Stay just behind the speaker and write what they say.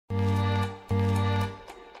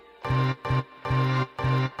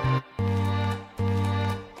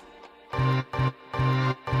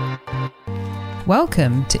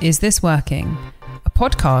Welcome to Is This Working? A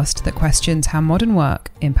podcast that questions how modern work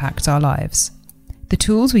impacts our lives. The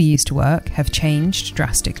tools we use to work have changed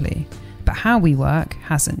drastically, but how we work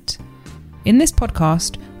hasn't. In this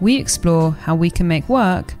podcast, we explore how we can make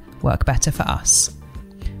work better for us.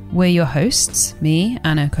 We're your hosts, me,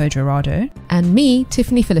 Anna Kodrarado. And me,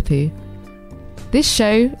 Tiffany Philippou. This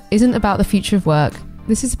show isn't about the future of work.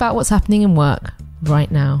 This is about what's happening in work right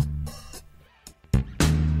now.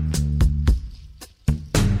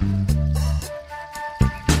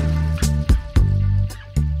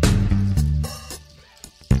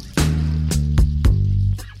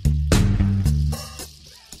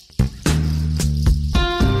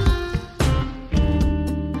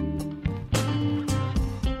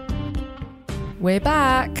 We're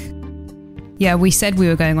back. Yeah, we said we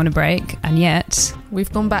were going on a break, and yet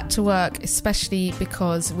We've gone back to work, especially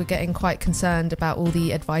because we're getting quite concerned about all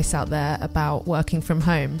the advice out there about working from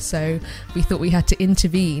home. So we thought we had to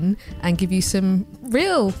intervene and give you some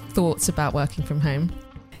real thoughts about working from home.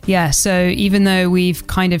 Yeah, so even though we've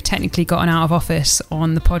kind of technically gotten out of office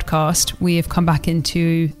on the podcast, we have come back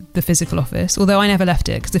into the physical office, although I never left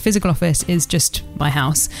it because the physical office is just my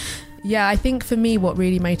house. Yeah, I think for me, what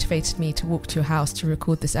really motivated me to walk to your house to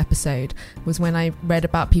record this episode was when I read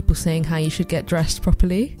about people saying how you should get dressed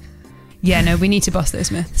properly. Yeah, no, we need to bust those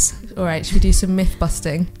myths. All right, should we do some myth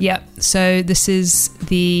busting? Yep, so this is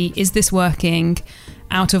the Is This Working?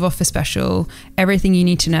 Out of office special, everything you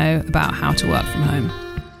need to know about how to work from home.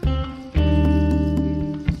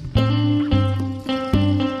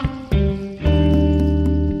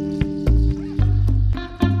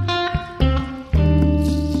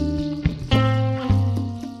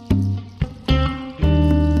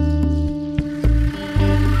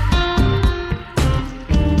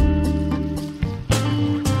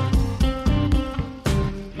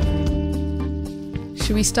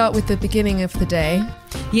 Should we start with the beginning of the day?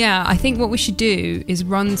 Yeah, I think what we should do is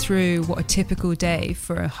run through what a typical day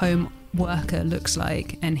for a home worker looks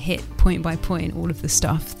like and hit point by point all of the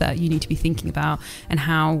stuff that you need to be thinking about and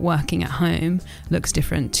how working at home looks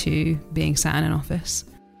different to being sat in an office.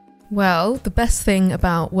 Well, the best thing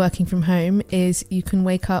about working from home is you can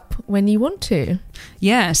wake up when you want to.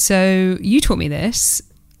 Yeah, so you taught me this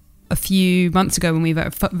a few months ago when we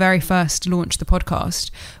very first launched the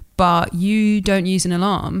podcast, but you don't use an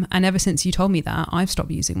alarm, and ever since you told me that, I've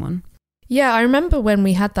stopped using one. Yeah, I remember when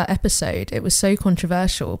we had that episode, it was so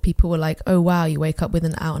controversial. People were like, oh wow, you wake up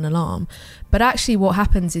without an alarm. But actually what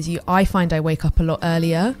happens is I find I wake up a lot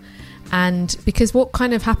earlier. And because what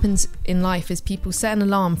kind of happens in life is people set an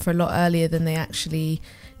alarm for a lot earlier than they actually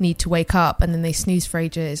need to wake up, and then they snooze for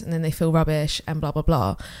ages, and then they feel rubbish and blah, blah,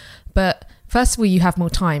 blah. But first of all, you have more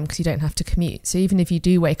time because you don't have to commute. So even if you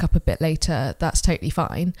do wake up a bit later, that's totally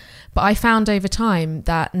fine. But I found over time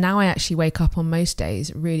that now I actually wake up on most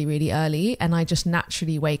days really, really early, and I just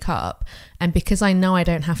naturally wake up. And because I know I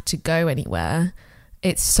don't have to go anywhere,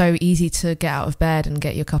 it's so easy to get out of bed and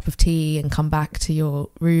get your cup of tea and come back to your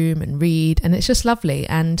room and read. And it's just lovely.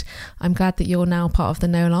 And I'm glad that you're now part of the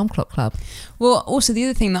No Alarm Clock Club. Well, also the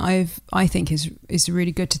other thing that I think is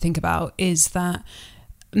really good to think about is that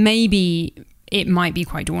maybe it might be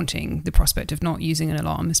quite daunting, the prospect of not using an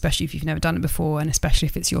alarm, especially if you've never done it before, and especially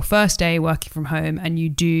if it's your first day working from home and you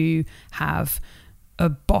do have a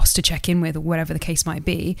boss to check in with or whatever the case might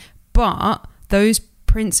be. But those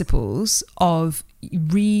principles of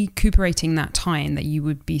recuperating that time that you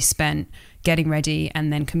would be spent getting ready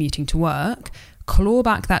and then commuting to work, claw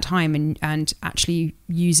back that time and actually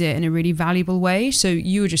use it in a really valuable way. So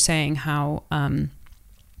you were just saying how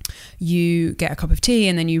you get a cup of tea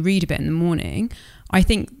and then you read a bit in the morning. I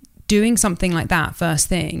think doing something like that first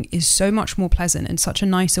thing is so much more pleasant and such a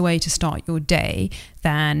nicer way to start your day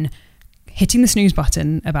than hitting the snooze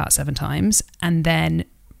button about 7 times and then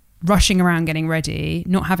rushing around getting ready,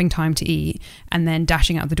 not having time to eat, and then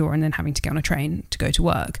dashing out the door and then having to get on a train to go to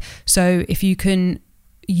work. So if you can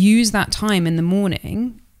use that time in the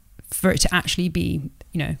morning for it to actually be,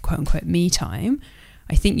 quote unquote, me time,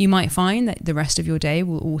 I think you might find that the rest of your day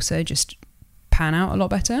will also just pan out a lot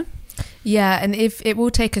better. Yeah, and if it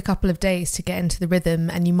will take a couple of days to get into the rhythm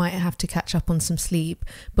and you might have to catch up on some sleep.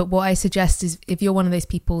 But what I suggest is if you're one of those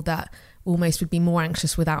people that almost would be more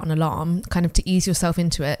anxious without an alarm, kind of to ease yourself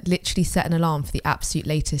into it, literally set an alarm for the absolute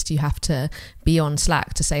latest you have to be on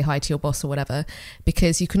Slack to say hi to your boss or whatever,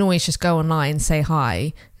 because you can always just go online, say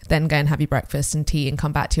hi, then go and have your breakfast and tea and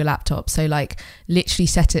come back to your laptop. So literally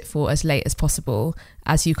set it for as late as possible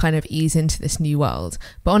as you kind of ease into this new world.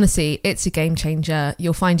 But honestly, it's a game changer.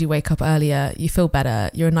 You'll find you wake up earlier, you feel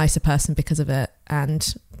better, you're a nicer person because of it,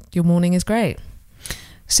 and your morning is great.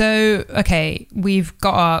 So, okay, we've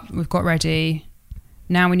got up, we've got ready,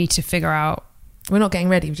 now we need to figure out. We're not getting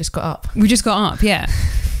ready. We just got up. Yeah.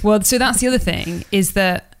 Well, so that's the other thing, is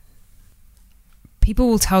that people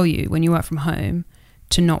will tell you when you work from home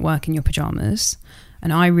to not work in your pajamas.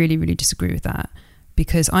 And I really, really disagree with that,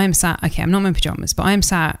 because I am sat, okay, I'm not in my pajamas, but I am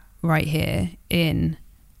sat right here in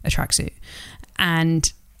a tracksuit.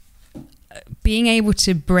 And being able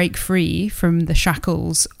to break free from the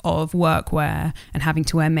shackles of workwear and having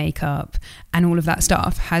to wear makeup and all of that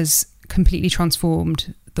stuff has completely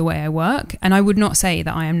transformed the way I work. And I would not say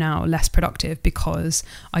that I am now less productive because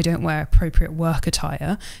I don't wear appropriate work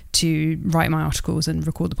attire to write my articles and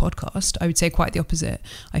record the podcast. I would say quite the opposite.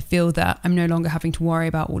 I feel that I'm no longer having to worry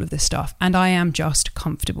about all of this stuff, and I am just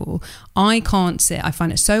comfortable. I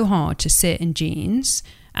find it so hard to sit in jeans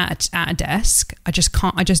at a desk. I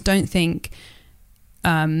just don't think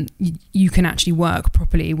you can actually work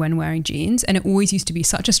properly when wearing jeans. And it always used to be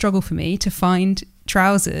such a struggle for me to find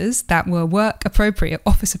trousers that were work appropriate,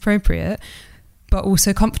 office appropriate, but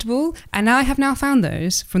also comfortable. And now I have found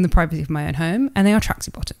those from the privacy of my own home, and they are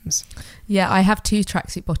tracksuit bottoms. Yeah, I have 2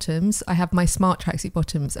 tracksuit bottoms. I have my smart tracksuit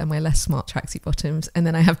bottoms and my less smart tracksuit bottoms. And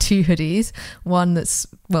then I have 2 hoodies, one that's,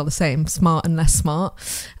 well, the same, smart and less smart.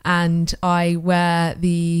 And I wear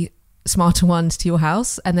the smarter ones to your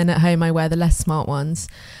house, and then at home I wear the less smart ones.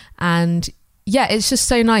 And yeah, it's just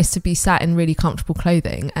so nice to be sat in really comfortable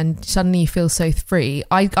clothing, and suddenly you feel so free.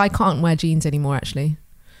 I can't wear jeans anymore, actually.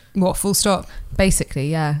 What, full stop? Basically,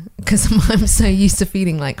 yeah, because I'm so used to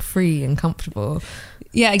feeling like free and comfortable.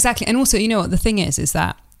 Yeah, exactly. And also, you know what the thing is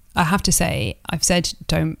that I have to say, I've said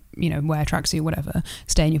don't, wear a tracksuit, whatever,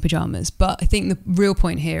 stay in your pajamas. But I think the real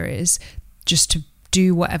point here is just to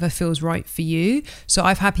do whatever feels right for you. So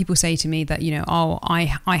I've had people say to me that,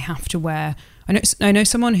 I have to wear, I know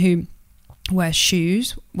someone who wear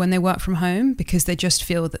shoes when they work from home because they just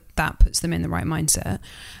feel that puts them in the right mindset.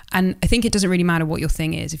 And I think it doesn't really matter what your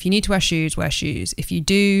thing is. If you need to wear shoes, wear shoes. If you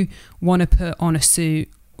do want to put on a suit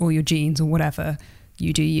or your jeans or whatever,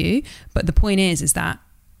 you do you. But the point is that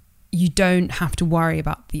you don't have to worry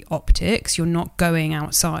about the optics. You're not going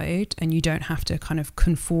outside, and you don't have to kind of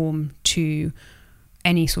conform to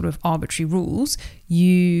any sort of arbitrary rules.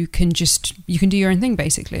 You can do your own thing,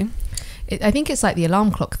 basically. I think it's like the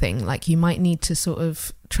alarm clock thing. Like, you might need to sort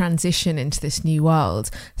of transition into this new world.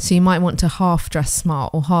 So you might want to half dress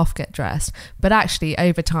smart or half get dressed. But actually,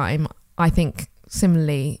 over time, I think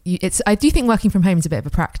similarly, I do think working from home is a bit of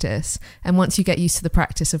a practice. And once you get used to the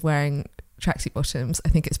practice of wearing tracksuit bottoms, I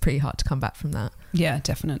think it's pretty hard to come back from that. Yeah,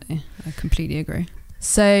 definitely. I completely agree.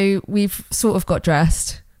 So we've sort of got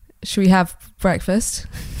dressed. Should we have breakfast?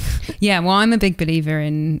 Yeah, well, I'm a big believer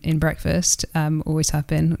in breakfast. Always have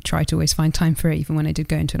been. Try to always find time for it, even when I did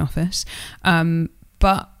go into an office.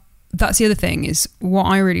 But that's the other thing, is what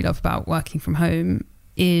I really love about working from home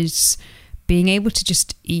is being able to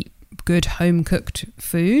just eat good home cooked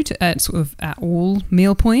food at all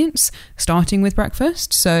meal points, starting with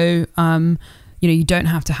breakfast. So, you don't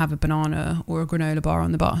have to have a banana or a granola bar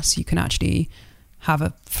on the bus. You can actually have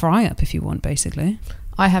a fry up if you want, basically.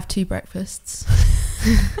 I have 2 breakfasts.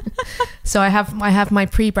 So I have my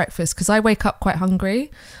pre-breakfast because I wake up quite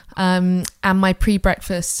hungry, and my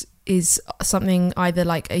pre-breakfast is something either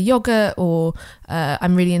like a yogurt or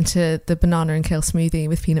I'm really into the banana and kale smoothie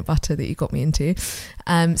with peanut butter that you got me into.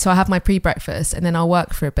 So I have my pre-breakfast, and then I'll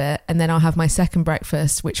work for a bit, and then I'll have my second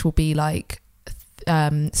breakfast, which will be like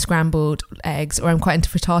scrambled eggs, or I'm quite into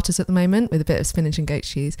frittatas at the moment with a bit of spinach and goat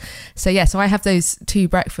cheese. So I have those 2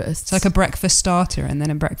 breakfasts. It's like a breakfast starter and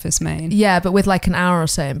then a breakfast main. Yeah, but with like an hour or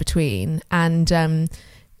so in between. And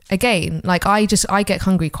again, like I get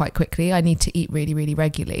hungry quite quickly. I need to eat really, really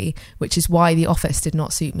regularly, which is why the office did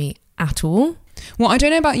not suit me at all. Well, I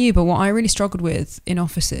don't know about you, but what I really struggled with in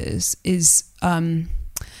offices is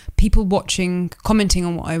people commenting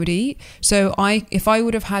on what I would eat. So if I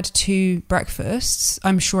would have had 2 breakfasts,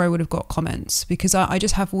 I'm sure I would have got comments, because I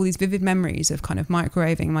just have all these vivid memories of kind of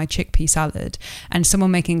microwaving my chickpea salad and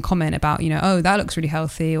someone making a comment about, oh, that looks really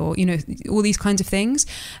healthy, or, all these kinds of things.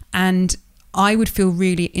 And I would feel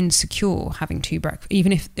really insecure having 2 breakfasts.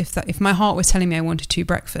 Even if my heart was telling me I wanted 2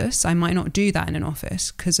 breakfasts, I might not do that in an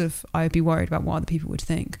office because I would be worried about what other people would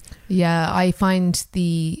think. Yeah, I find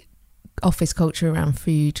the office culture around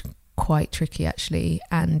food quite tricky, actually.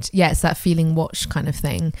 And yeah, it's that feeling watched kind of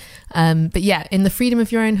thing. But yeah, in the freedom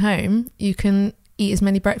of your own home, you can eat as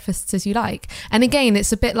many breakfasts as you like. And again,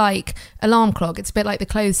 it's a bit like alarm clock. It's a bit like the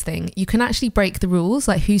clothes thing. You can actually break the rules.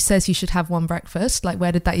 Like, who says you should have 1 breakfast? Like,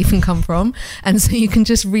 where did that even come from? And so you can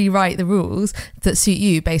just rewrite the rules that suit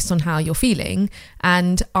you based on how you're feeling.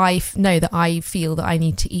 And I know that I feel that I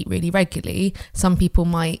need to eat really regularly. Some people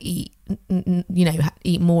might eat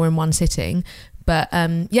more in one sitting, But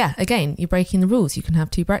yeah, again, you're breaking the rules. You can have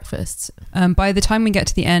 2 breakfasts. By the time we get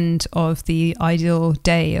to the end of the ideal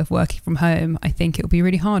day of working from home, I think it'll be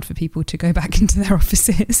really hard for people to go back into their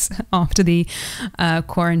offices after the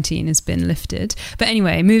quarantine has been lifted. But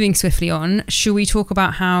anyway, moving swiftly on, should we talk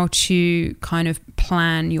about how to kind of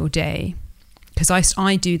plan your day? Because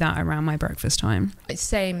I do that around my breakfast time.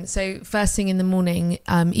 Same. So first thing in the morning,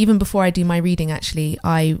 even before I do my reading, actually,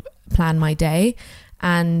 I plan my day.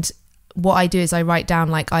 And what I do is I write down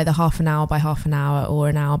like either half an hour by half an hour or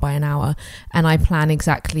an hour by an hour, and I plan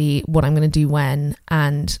exactly what I'm going to do when,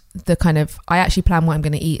 and I actually plan what I'm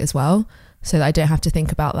going to eat as well, so that I don't have to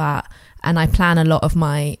think about that. And I plan a lot of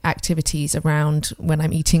my activities around when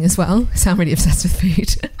I'm eating as well. I sound really obsessed with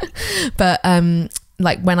food. But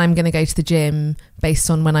like when I'm going to go to the gym based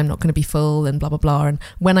on when I'm not going to be full and blah, blah, blah. And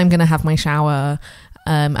when I'm going to have my shower.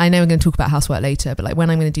 I know we're going to talk about housework later, but like when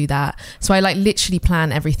I'm going to do that. So I like literally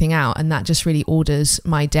plan everything out, and that just really orders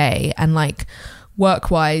my day. And like work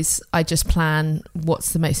wise, I just plan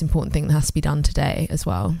what's the most important thing that has to be done today as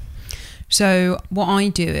well. So what I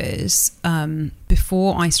do is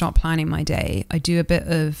before I start planning my day, I do a bit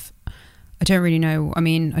of, I don't really know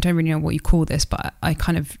what you call this, but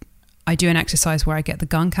I do an exercise where I get the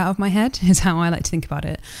gunk out of my head, is how I like to think about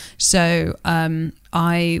it. So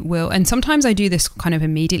I will, and sometimes I do this kind of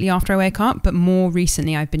immediately after I wake up, but more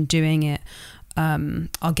recently I've been doing it.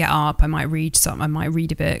 I'll get up, I might read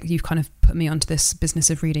a bit. You've kind of put me onto this business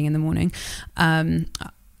of reading in the morning,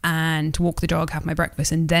 and walk the dog, have my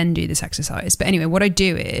breakfast, and then do this exercise. But anyway, what I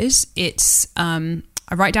do is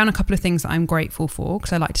I write down a couple of things that I'm grateful for,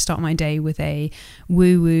 because I like to start my day with a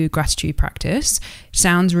woo-woo gratitude practice.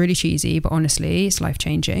 Sounds really cheesy, but honestly, it's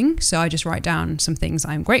life-changing. So I just write down some things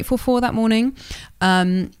I'm grateful for that morning.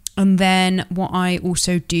 And then what I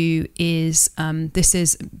also do is,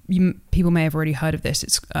 people may have already heard of this.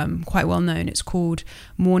 It's quite well known. It's called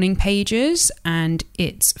Morning Pages, and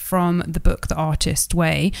it's from the book The Artist's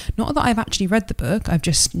Way. Not that I've actually read the book. I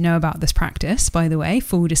just know about this practice, by the way,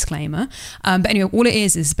 full disclaimer. But anyway, all it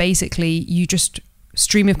is basically you just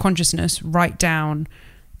stream of consciousness, write down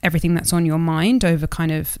everything that's on your mind over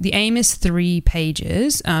kind of, the aim is 3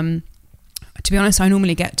 pages. To be honest, I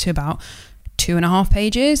normally get to about 2.5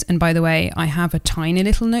 pages. And by the way, I have a tiny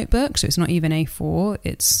little notebook, so it's not even A4.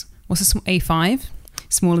 It's, A5?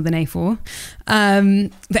 Smaller than A4.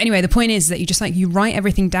 But anyway, the point is that you write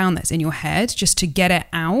everything down that's in your head just to get it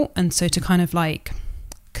out. And so to kind of like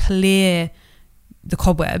clear the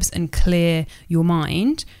cobwebs and clear your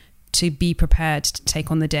mind to be prepared to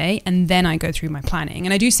take on the day. And then I go through my planning.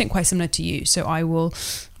 And I do think quite similar to you. So I will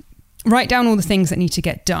write down all the things that need to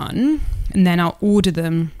get done, and then I'll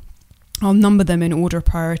number them in order of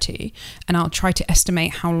priority, and I'll try to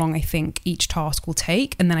estimate how long I think each task will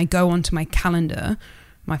take. And then I go onto my calendar,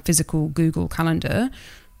 my physical Google calendar,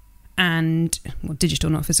 digital,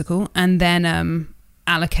 not physical, and then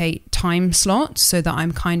allocate time slots so that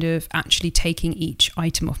I'm kind of actually taking each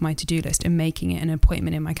item off my to-do list and making it an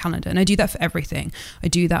appointment in my calendar. And I do that for everything. I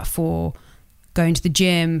do that for going to the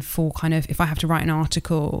gym, for kind of if I have to write an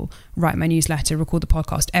article, write my newsletter, record the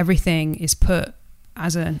podcast, everything is put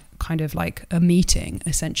as a kind of like a meeting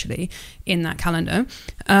essentially in that calendar.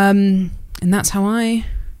 And that's how I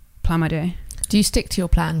plan my day. Do you stick to your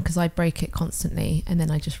plan? Because I break it constantly and then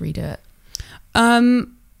I just read it.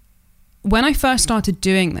 When I first started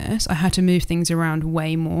doing this, I had to move things around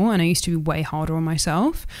way more, and I used to be way harder on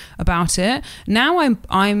myself about it. Now I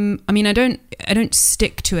don't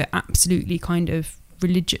stick to it absolutely kind of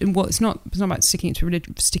religion. Well, it's not about sticking to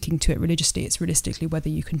it religiously. It's realistically whether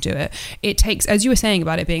you can do it. It takes, as you were saying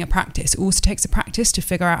about it being a practice, it also takes a practice to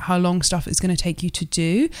figure out how long stuff is going to take you to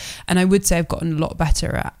do. And I would say I've gotten a lot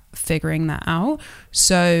better at figuring that out.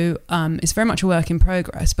 So it's very much a work in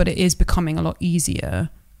progress, but it is becoming a lot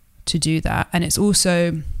easier to do that. And it's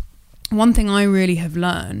also, one thing I really have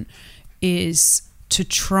learned is to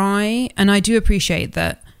try, and I do appreciate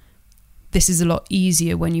that this is a lot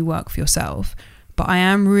easier when you work for yourself, but I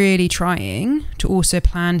am really trying to also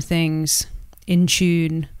plan things in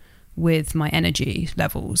tune with my energy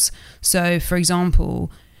levels. So for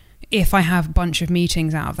example, if I have a bunch of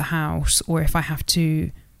meetings out of the house, or if I have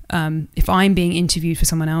to, if I'm being interviewed for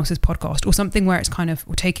someone else's podcast or something where it's kind of,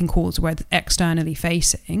 or taking calls where it's externally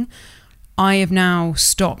facing, I have now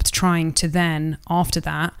stopped trying to then, after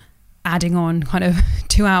that, adding on kind of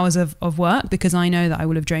 2 hours of work, because I know that I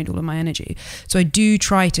will have drained all of my energy. So I do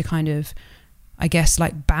try to kind of, I guess,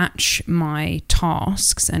 like batch my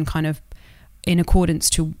tasks and kind of in accordance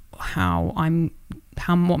to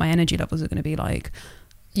what my energy levels are going to be like.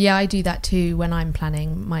 Yeah, I do that too when I'm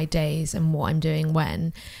planning my days and what I'm doing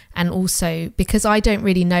when. And also because I don't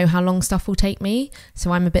really know how long stuff will take me,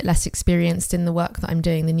 so I'm a bit less experienced in the work that I'm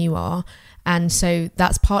doing than you are. And so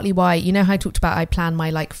that's partly why, you know how I talked about I plan my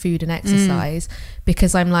like food and exercise,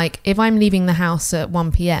 because I'm like, if I'm leaving the house at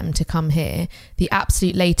 1 p.m. to come here, the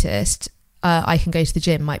absolute latest I can go to the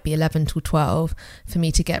gym might be 11 till 12 for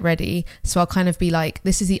me to get ready. So I'll kind of be like,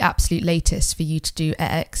 this is the absolute latest for you to do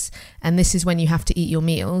X, and this is when you have to eat your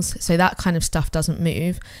meals. So that kind of stuff doesn't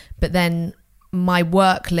move. But then my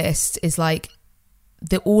work list is like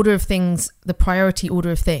the order of things, the priority order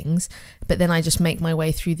of things, but then I just make my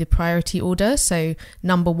way through the priority order. So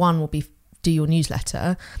number 1 will be do your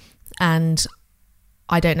newsletter, and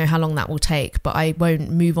I don't know how long that will take, but I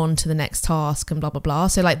won't move on to the next task and blah, blah, blah.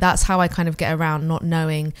 So like, that's how I kind of get around not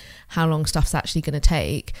knowing how long stuff's actually going to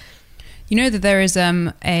take. You know that there is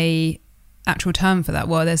a actual term for that.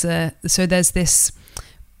 Well, there's this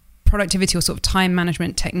productivity or sort of time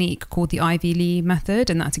management technique called the Ivy Lee method.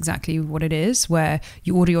 And that's exactly what it is, where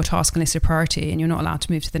you order your task and list a priority and you're not allowed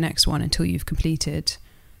to move to the next one until you've completed.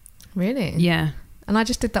 Really? Yeah. And I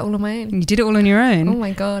just did that all on my own. You did it all on your own? Oh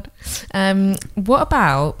my God. What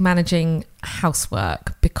about managing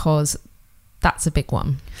housework? Because that's a big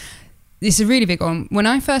one. It's a really big one. When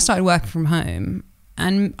I first started working from home,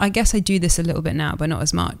 and I guess I do this a little bit now, but not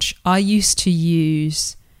as much, I used to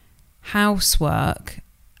use housework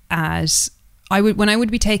as when I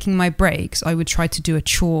would be taking my breaks, I would try to do a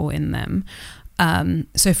chore in them.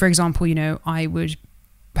 So for example, you know, I would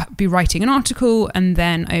be writing an article and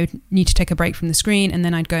then I would need to take a break from the screen, and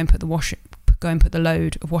then I'd go and put the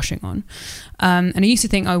load of washing on. And I used to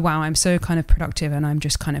think, oh wow, I'm so kind of productive and I'm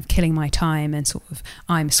just kind of killing my time, and sort of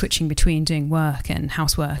I'm switching between doing work and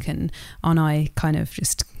housework, and aren't I kind of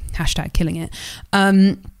just #killing it.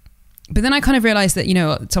 But then I kind of realized that, you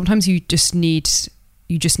know, sometimes you just need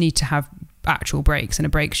to have actual breaks, and a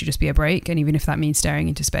break should just be a break, and even if that means staring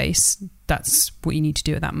into space, that's what you need to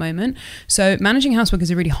do at that moment. So managing housework is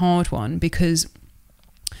a really hard one, because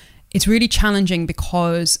it's really challenging,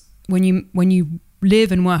 because when you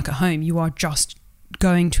live and work at home, you are just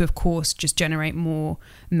going to, of course, just generate more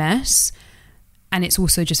mess, and it's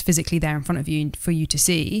also just physically there in front of you for you to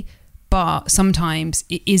see. But sometimes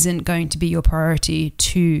it isn't going to be your priority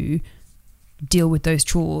to deal with those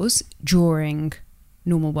chores during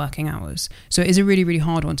normal working hours. So it is a really, really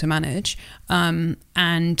hard one to manage.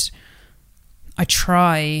 And I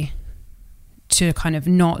try to kind of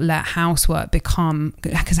not let housework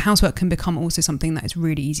because housework can become also something that is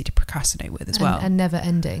really easy to procrastinate with as well. And never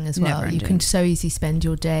ending as well. Never-ending. You can so easily spend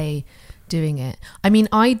your day doing it. I mean,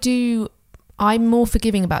 I'm more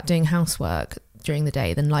forgiving about doing housework during the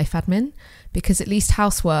day than life admin, because at least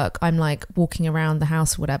housework, I'm like walking around the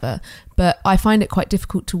house or whatever, but I find it quite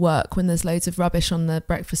difficult to work when there's loads of rubbish on the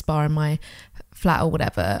breakfast bar in my flat or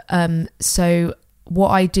whatever. So what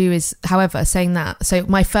I do is, however, saying that, so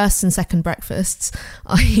my first and second breakfasts,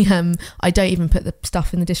 I don't even put the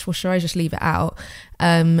stuff in the dishwasher, I just leave it out.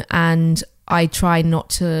 And I try not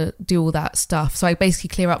to do all that stuff. So I basically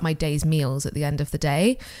clear up my day's meals at the end of the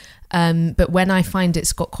day. But when I find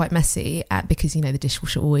it's got quite messy, because, you know, the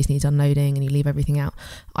dishwasher always needs unloading and you leave everything out,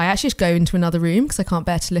 I actually just go into another room because I can't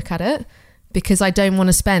bear to look at it, because I don't want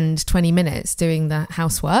to spend 20 minutes doing the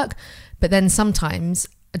housework. But then sometimes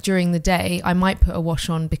during the day, I might put a wash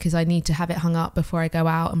on because I need to have it hung up before I go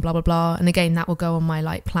out and blah, blah, blah. And again, that will go on my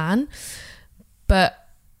like plan. But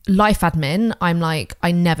life admin, I'm like,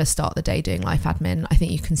 I never start the day doing life admin. I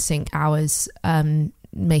think you can sink hours,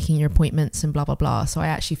 making your appointments and blah blah blah, so I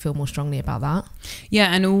actually feel more strongly about that.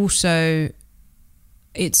 Yeah, and also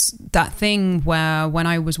it's that thing where when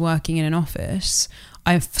I was working in an office,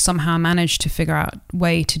 I've somehow managed to figure out a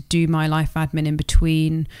way to do my life admin in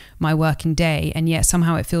between my working day, and yet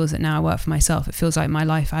somehow it feels that now I work for myself, it feels like my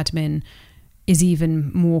life admin is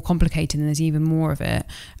even more complicated and there's even more of it,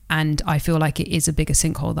 and I feel like it is a bigger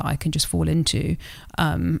sinkhole that I can just fall into.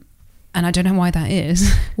 And I don't know why that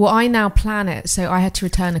is. Well, I now plan it. So I had to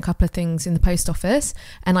return a couple of things in the post office,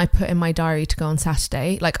 and I put in my diary to go on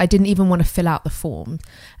Saturday. Like, I didn't even want to fill out the form,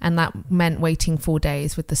 and that meant waiting 4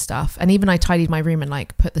 days with the stuff. And even I tidied my room and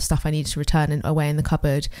like put the stuff I needed to return away in the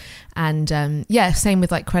cupboard. And same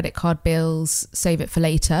with like credit card bills, save it for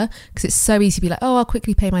later, because it's so easy to be like, oh, I'll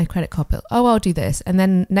quickly pay my credit card bill. Oh, I'll do this. And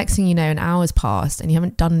then next thing you know, an hour's passed and you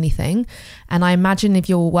haven't done anything. And I imagine if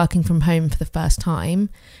you're working from home for the first time,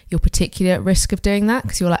 you're particularly at risk of doing that,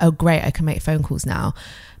 because you're like, oh great, I can make phone calls now.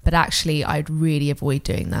 But actually I'd really avoid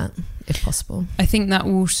doing that if possible. I think that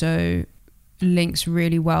also links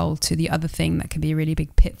really well to the other thing that can be a really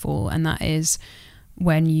big pitfall, and that is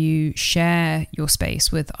when you share your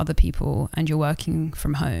space with other people and you're working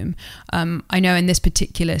from home. I know in this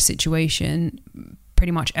particular situation,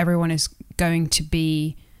 pretty much everyone is going to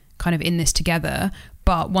be kind of in this together.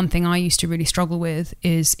 But one thing I used to really struggle with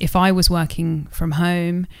is if I was working from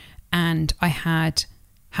home and I had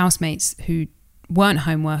housemates who weren't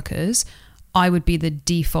home workers, I would be the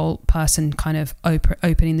default person kind of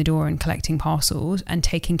opening the door and collecting parcels and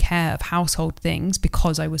taking care of household things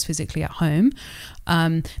because I was physically at home.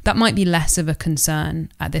 That might be less of a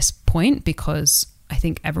concern at this point because I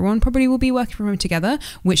think everyone probably will be working from home together,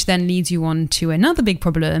 which then leads you on to another big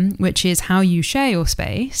problem, which is how you share your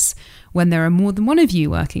space when there are more than one of you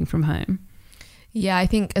working from home. Yeah, I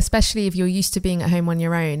think especially if you're used to being at home on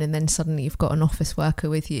your own and then suddenly you've got an office worker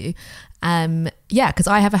with you. Because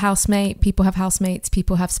I have a housemate, people have housemates,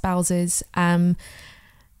 people have spouses.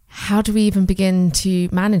 How do we even begin to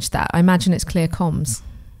manage that? I imagine it's clear comms.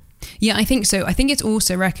 Yeah, I think so. I think it's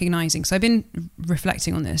also recognizing. So I've been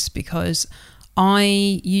reflecting on this because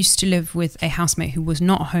I used to live with a housemate who was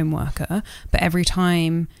not a home worker, but every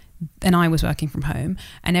time, and I was working from home,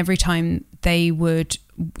 and every time they would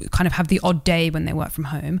kind of have the odd day when they work from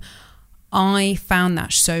home, I found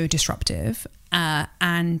that so disruptive.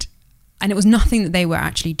 And it was nothing that they were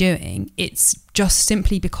actually doing. It's just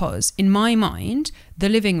simply because in my mind, the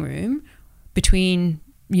living room between,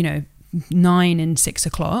 9 and 6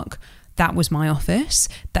 o'clock, that was my office.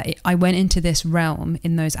 I went into this realm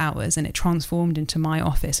in those hours and it transformed into my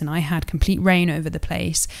office, and I had complete reign over the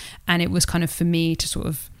place. And it was kind of for me to sort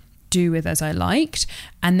of do with as I liked.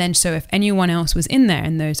 And then so if anyone else was in there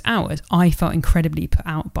in those hours, I felt incredibly put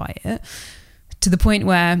out by it, to the point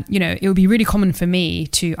where, it would be really common for me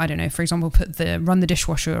to, I don't know, for example, run the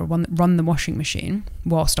dishwasher or run the washing machine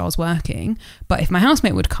whilst I was working. But if my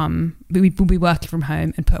housemate would come, we'd be working from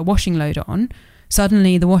home, and put a washing load on,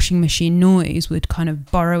 suddenly the washing machine noise would kind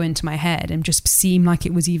of burrow into my head and just seem like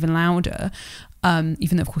it was even louder,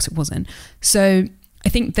 even though of course it wasn't. So I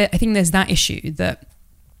think there's that issue that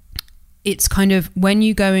it's kind of when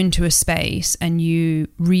you go into a space and you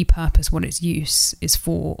repurpose what its use is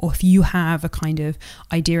for, or if you have a kind of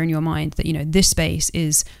idea in your mind that, this space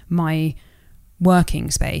is my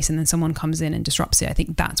working space, and then someone comes in and disrupts it, I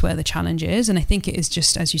think that's where the challenge is. And I think it is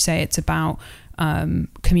just, as you say, it's about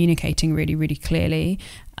communicating really, really clearly,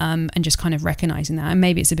 and just kind of recognizing that. And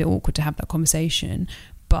maybe it's a bit awkward to have that conversation,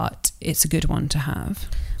 but it's a good one to have.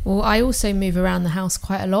 Well, I also move around the house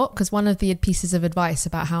quite a lot, because one of the pieces of advice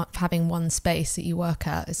about having one space that you work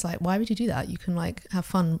at is like, why would you do that? You can have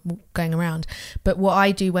fun going around. But what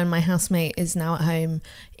I do when my housemate is now at home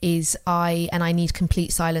is I need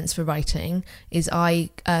complete silence for writing, is I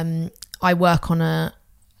work on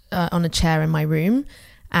a chair in my room.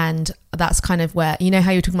 And that's kind of where,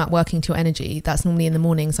 how you're talking about working to your energy, that's normally in the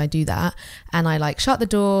mornings I do that. And I shut the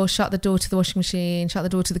door to the washing machine, shut the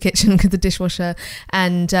door to the kitchen, the dishwasher.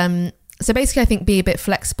 And so basically I think be a bit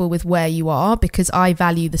flexible with where you are, because I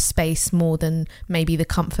value the space more than maybe the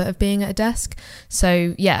comfort of being at a desk.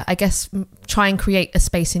 So yeah, I guess try and create a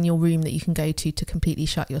space in your room that you can go to completely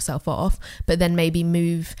shut yourself off, but then maybe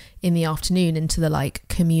move in the afternoon into the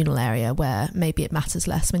communal area where maybe it matters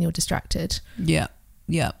less when you're distracted. Yeah.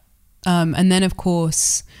 Yeah. And then, of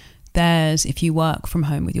course, there's if you work from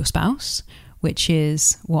home with your spouse, which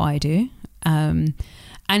is what I do. And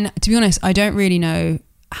to be honest, I don't really know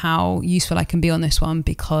how useful I can be on this one,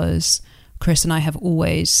 because Chris and I have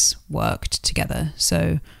always worked together.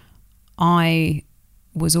 So I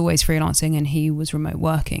was always freelancing and he was remote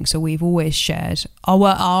working. So we've always shared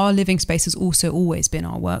our living space has also always been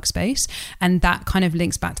our workspace. And that kind of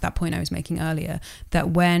links back to that point I was making earlier, that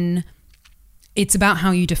when it's about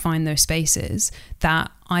how you define those spaces, that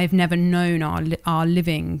I've never known our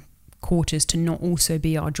living quarters to not also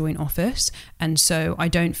be our joint office. And so I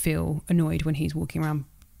don't feel annoyed when he's walking around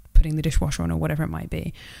putting the dishwasher on or whatever it might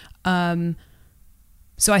be.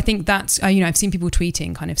 So I think that's, I've seen people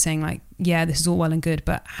tweeting kind of saying yeah, this is all well and good,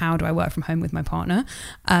 but how do I work from home with my partner?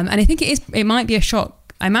 And I think it might be a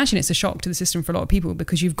shock. I imagine it's a shock to the system for a lot of people,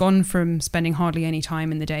 because you've gone from spending hardly any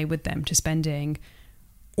time in the day with them to spending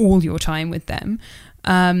all your time with them.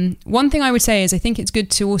 One thing I would say is I think it's good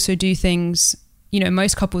to also do things,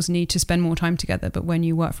 most couples need to spend more time together, but when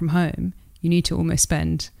you work from home, you need to almost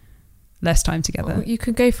spend less time together. Or you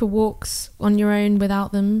could go for walks on your own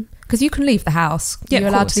without them because you can leave the house. Yeah, you're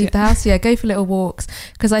allowed to leave the house. Yeah, go for little walks.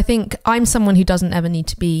 Because I think I'm someone who doesn't ever need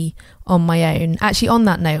to be on my own. Actually, on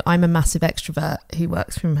that note, I'm a massive extrovert who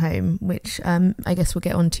works from home, which I guess we'll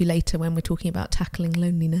get on to later when we're talking about tackling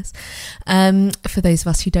loneliness, for those of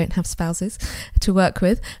us who don't have spouses to work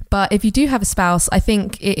with. But if you do have a spouse, I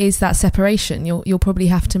think it is that separation. You'll probably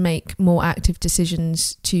have to make more active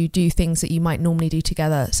decisions to do things that you might normally do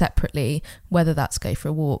together separately, whether that's go for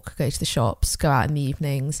a walk, go to the shops, go out in the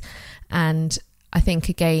evenings. And I think,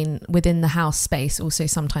 again, within the house space, also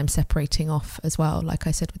sometimes separating off as well, like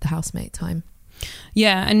I said, with the housemate time.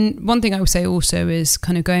 Yeah, and one thing I would say also is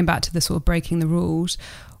kind of going back to the sort of breaking the rules.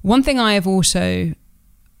 One thing I do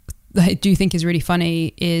think is really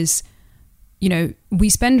funny is, you know, we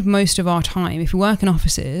spend most of our time, if we work in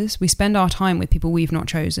offices, we spend our time with people we've not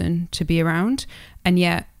chosen to be around. And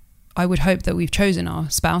yet I would hope that we've chosen our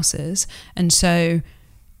spouses. And so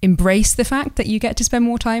embrace the fact that you get to spend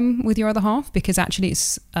more time with your other half, because actually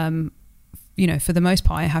it's, you know, for the most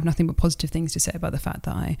part, I have nothing but positive things to say about the fact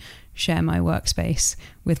that I share my workspace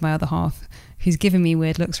with my other half, who's giving me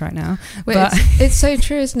weird looks right now. But it's so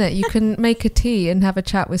true, isn't it? You can make a tea and have a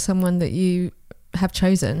chat with someone that you have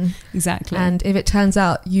chosen. Exactly. And if it turns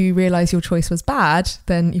out you realise your choice was bad,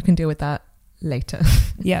 then you can deal with that later.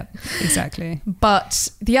 Yeah, exactly. But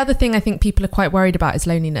the other thing I think people are quite worried about is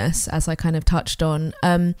loneliness, as I kind of touched on.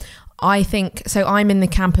 I think, so I'm in the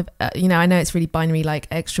camp of, you know, I know it's really binary, like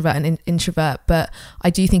extrovert and introvert, but I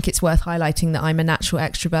do think it's worth highlighting that I'm a natural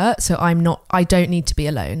extrovert. So I don't need to be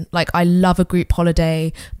alone. Like, I love a group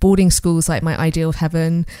holiday. Boarding school's like my ideal of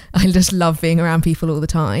heaven. I just love being around people all the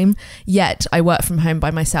time. Yet I work from home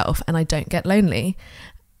by myself and I don't get lonely.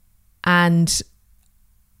 And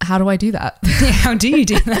how do I do that? Yeah, how do you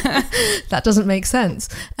do that? That doesn't make sense.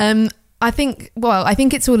 I think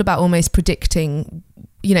it's all about almost predicting.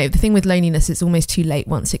 You know, the thing with loneliness, it's almost too late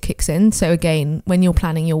once it kicks in. So again, when you're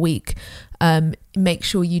planning your week, make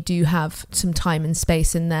sure you do have some time and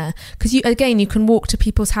space in there, because you can walk to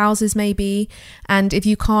people's houses maybe, and if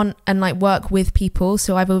you can't, and like work with people.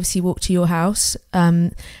 So I've obviously walked to your house,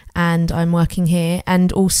 and I'm working here,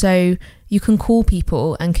 and also you can call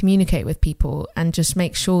people and communicate with people, and just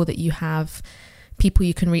make sure that you have people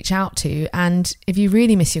you can reach out to. And if you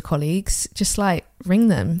really miss your colleagues, just like ring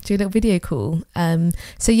them, do a little video call.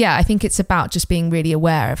 So yeah, I think it's about just being really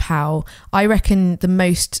aware of how, I reckon the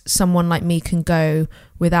most someone like me can go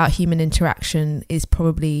without human interaction is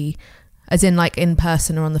probably, as in like in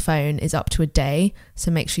person or on the phone, is up to a day.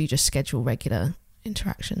 So make sure you just schedule regular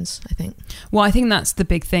interactions, I think. Well, I think that's the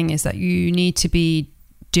big thing, is that you need to be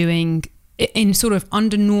doing in sort of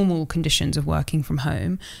under normal conditions of working from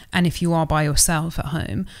home, and if you are by yourself at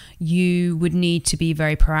home, you would need to be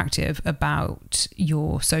very proactive about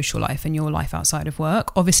your social life and your life outside of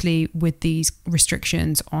work. Obviously, with these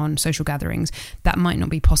restrictions on social gatherings, that might not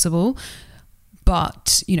be possible,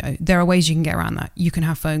 but you know, there are ways you can get around that. You can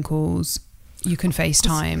have phone calls, you can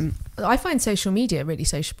FaceTime. I find social media really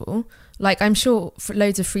sociable. Like, I'm sure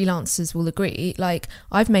loads of freelancers will agree. Like,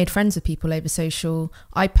 I've made friends with people over social.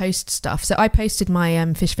 I post stuff. So I posted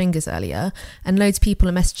my fish fingers earlier, and loads of people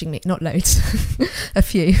are messaging me, not loads, a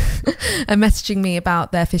few, are messaging me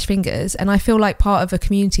about their fish fingers. And I feel like part of a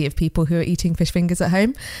community of people who are eating fish fingers at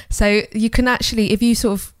home. So you can actually, if you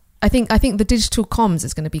sort of, I think the digital comms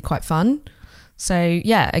is going to be quite fun. So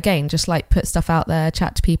yeah, again, just like put stuff out there,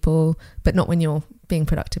 chat to people, but not when you're being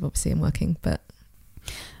productive, obviously, and working. But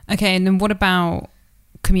okay, and then what about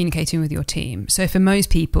communicating with your team? So for most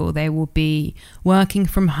people, they will be working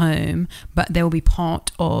from home, but they will be part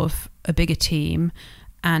of a bigger team,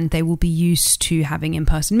 and they will be used to having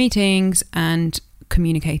in-person meetings and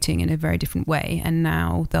communicating in a very different way, and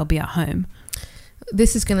now they'll be at home.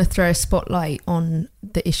 This is going to throw a spotlight on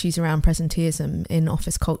the issues around presenteeism in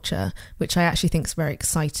office culture, which I actually think is very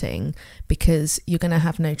exciting, because you're going to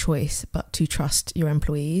have no choice but to trust your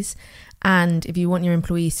employees. And if you want your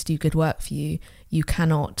employees to do good work for you, you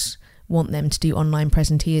cannot want them to do online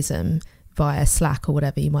presenteeism via Slack or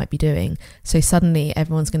whatever you might be doing. So suddenly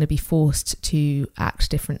everyone's going to be forced to act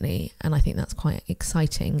differently. And I think that's quite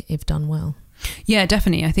exciting if done well. Yeah,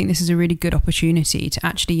 definitely. I think this is a really good opportunity to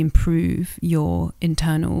actually improve your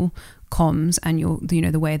internal comms and your, you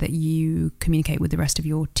know, the way that you communicate with the rest of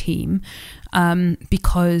your team,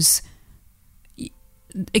 because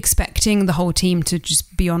expecting the whole team to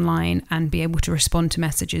just be online and be able to respond to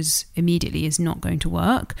messages immediately is not going to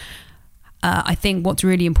work. I think what's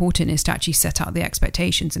really important is to actually set out the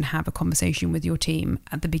expectations and have a conversation with your team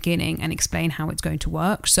at the beginning and explain how it's going to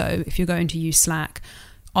work. So if you're going to use Slack,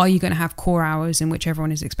 are you going to have core hours in which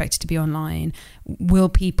everyone is expected to be online? Will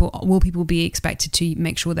people be expected to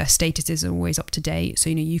make sure their statuses are always up to date? So,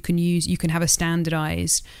 you can have a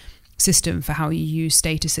standardized system for how you use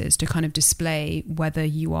statuses to kind of display whether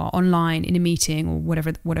you are online, in a meeting, or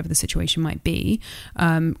whatever the situation might be.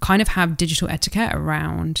 Kind of have digital etiquette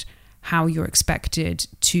around how you're expected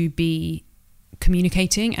to be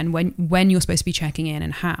communicating and when you're supposed to be checking in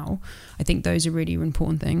and how. I think those are really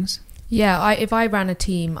important things. Yeah, if I ran a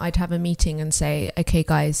team, I'd have a meeting and say, okay,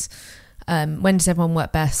 guys, when does everyone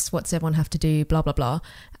work best? What does everyone have to do? Blah, blah, blah.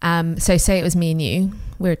 So say it was me and you,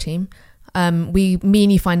 we're a team. Me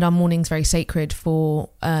and you find our mornings very sacred for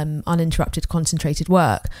uninterrupted, concentrated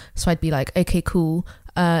work. So I'd be like, okay, cool.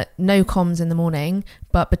 No comms in the morning,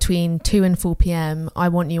 but between 2 and 4 p.m, I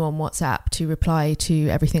want you on WhatsApp to reply to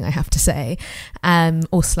everything I have to say,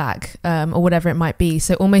 or Slack, or whatever it might be.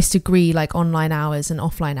 So almost agree like online hours and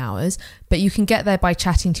offline hours, but you can get there by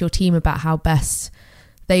chatting to your team about how best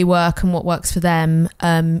they work and what works for them,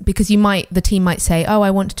 because the team might say, oh,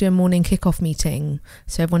 I want to do a morning kickoff meeting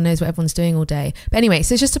so everyone knows what everyone's doing all day. But anyway,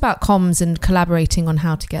 so it's just about comms and collaborating on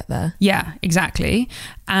how to get there. Yeah, exactly.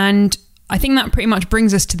 And I think that pretty much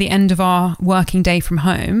brings us to the end of our working day from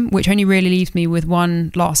home, which only really leaves me with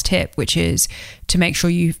one last tip, which is to make sure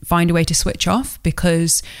you find a way to switch off,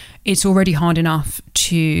 because it's already hard enough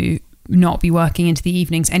to not be working into the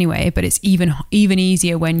evenings anyway, but it's even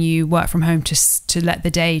easier when you work from home to let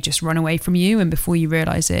the day just run away from you, and before you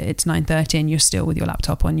realize it, it's 9:30 and you're still with your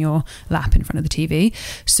laptop on your lap in front of the TV.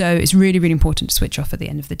 So it's really, really important to switch off at the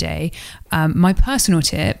end of the day. My personal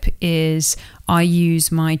tip is I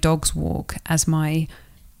use my dog's walk as my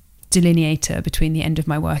delineator between the end of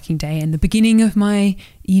my working day and the beginning of my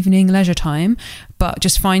evening leisure time, but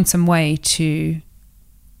just find some way to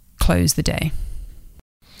close the day.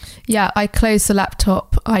 Yeah, I close the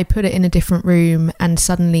laptop, I put it in a different room, and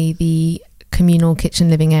suddenly the communal kitchen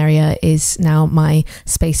living area is now my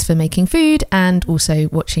space for making food and also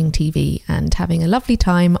watching TV and having a lovely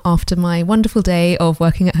time after my wonderful day of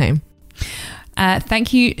working at home.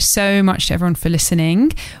 Thank you so much to everyone for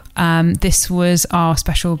listening. This was our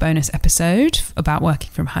special bonus episode about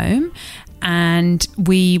working from home. And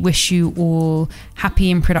we wish you all happy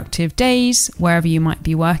and productive days wherever you might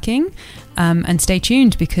be working. And stay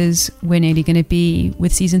tuned, because we're nearly going to be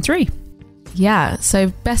with season 3. Yeah, so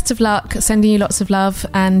best of luck, sending you lots of love,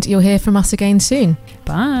 and you'll hear from us again soon.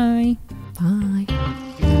 Bye. Bye.